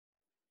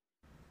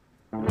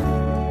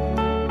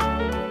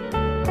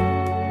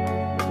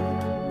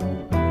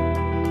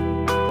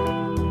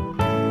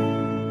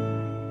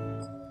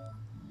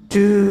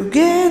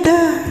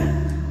together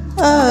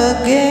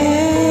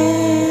again.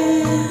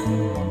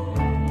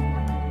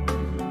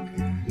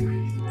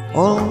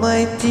 All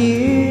my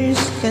tears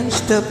can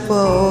stop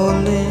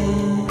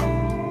falling.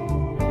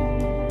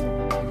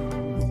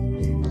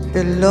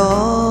 The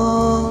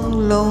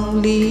long,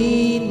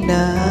 lonely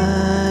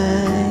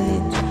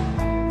nights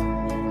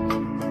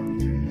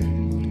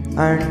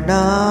are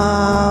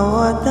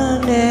now at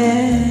an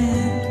end.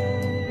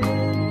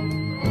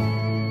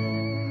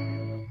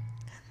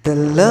 The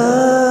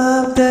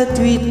love that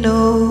we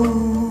know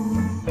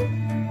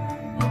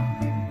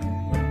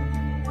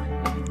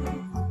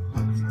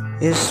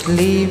is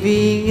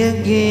leaving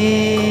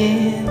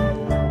again,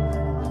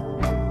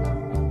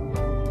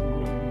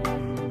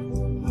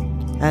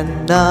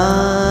 and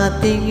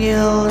nothing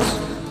else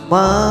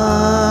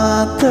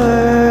matters.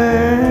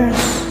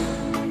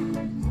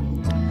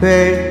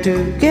 We're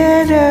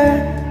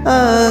together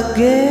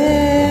again,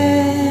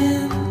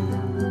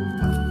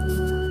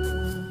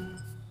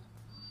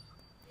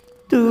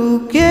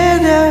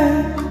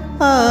 together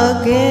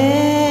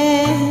again.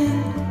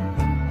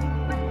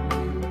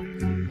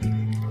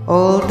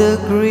 All the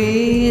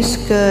gray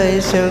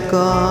skies are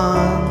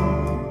gone.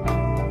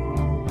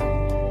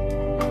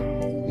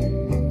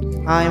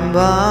 I'm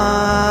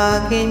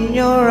back in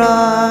your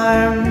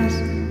arms,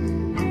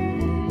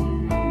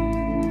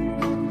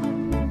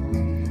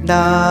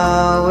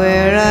 now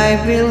where I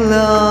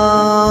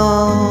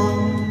belong.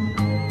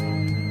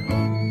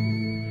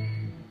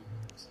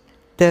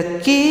 The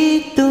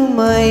key to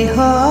my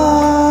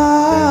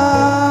heart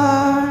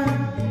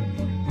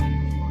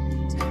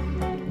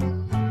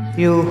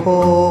you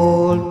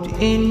hold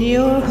in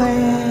your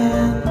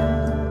hand,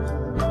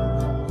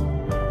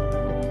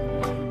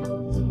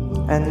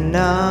 and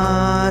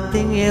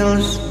nothing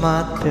else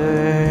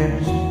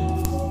matters.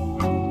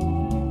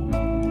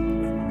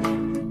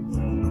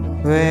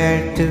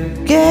 We're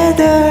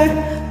together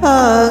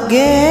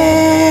again,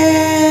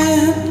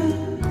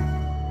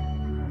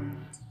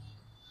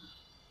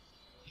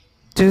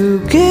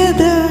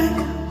 together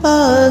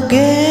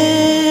again.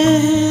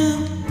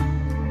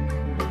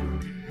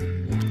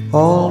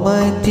 All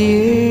my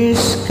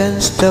tears can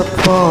stop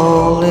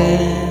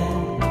falling.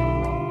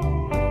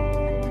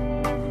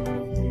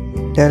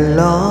 The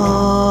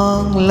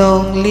long,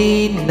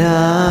 lonely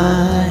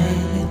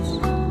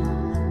nights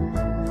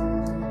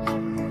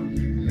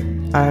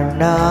are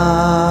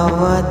now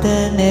at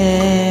an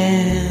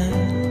end.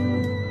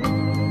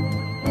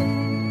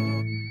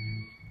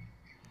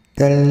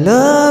 The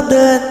love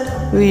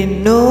that we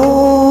know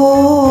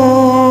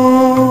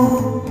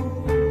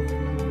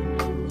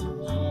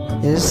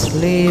is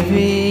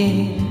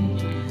leaving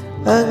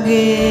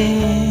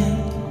again,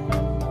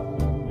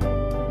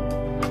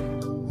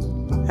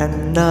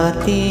 and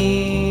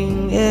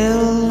nothing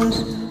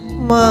else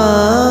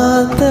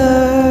matters.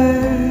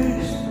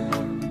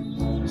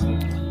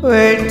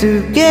 We're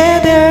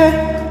together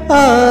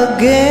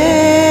again,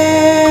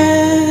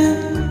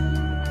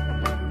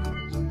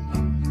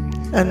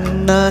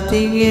 and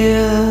nothing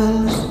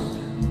else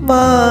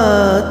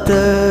matters.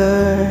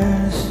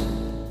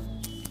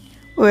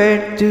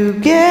 We're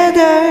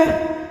together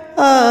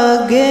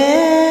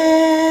again.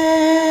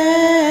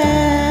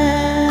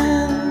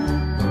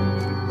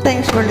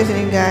 Thanks for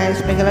listening,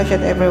 guys. Mega love shout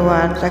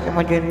everyone sa aking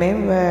mga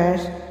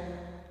members.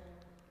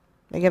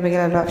 Mega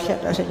love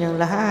shout sa inyong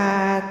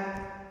lahat,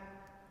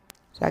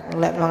 sa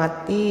aking lahat mga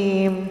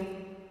team.